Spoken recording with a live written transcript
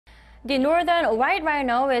The northern white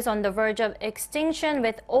rhino is on the verge of extinction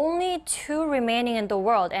with only 2 remaining in the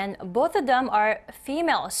world, and both of them are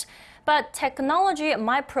females. But technology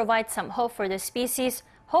might provide some hope for the species,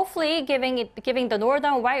 hopefully giving the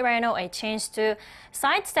northern white rhino a chance to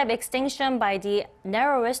sidestep extinction by the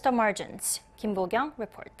narrowest of margins. Bo-kyoung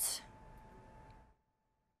reports.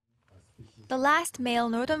 The last male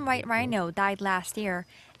northern white rhino died last year,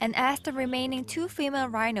 and as the remaining 2 female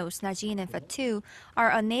rhinos, Najin and Fatu,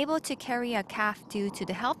 are unable to carry a calf due to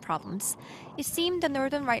the health problems, it seemed the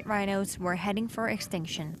northern white rhinos were heading for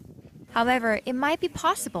extinction. However, it might be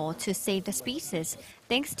possible to save the species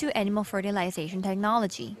thanks to animal fertilization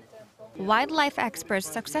technology. Wildlife experts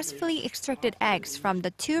successfully extracted eggs from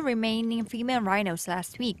the 2 remaining female rhinos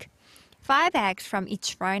last week. 5 eggs from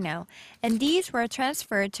each rhino, and these were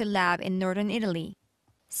transferred to lab in northern Italy.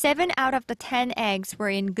 7 out of the 10 eggs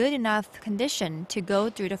were in good enough condition to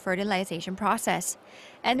go through the fertilization process,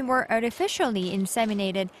 and were artificially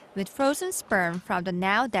inseminated with frozen sperm from the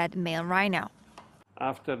now dead male rhino.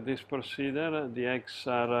 After this procedure, the eggs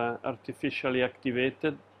are artificially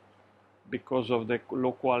activated because of the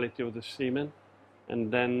low quality of the semen,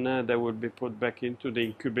 and then they will be put back into the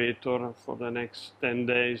incubator for the next 10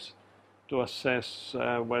 days to assess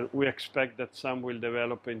where we expect that some will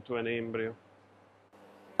develop into an embryo.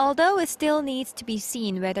 Although it still needs to be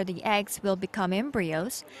seen whether the eggs will become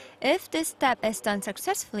embryos, if this step is done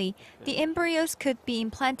successfully, the embryos could be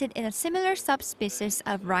implanted in a similar subspecies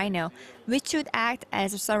of rhino, which would act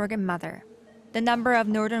as a surrogate mother. The number of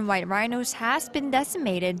northern white rhinos has been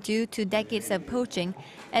decimated due to decades of poaching,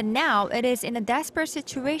 and now it is in a desperate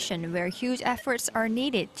situation where huge efforts are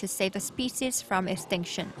needed to save the species from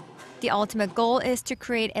extinction. The ultimate goal is to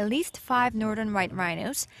create at least 5 northern white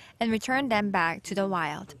rhinos and return them back to the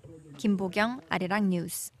wild. Bo-kyoung, Arirang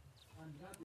News.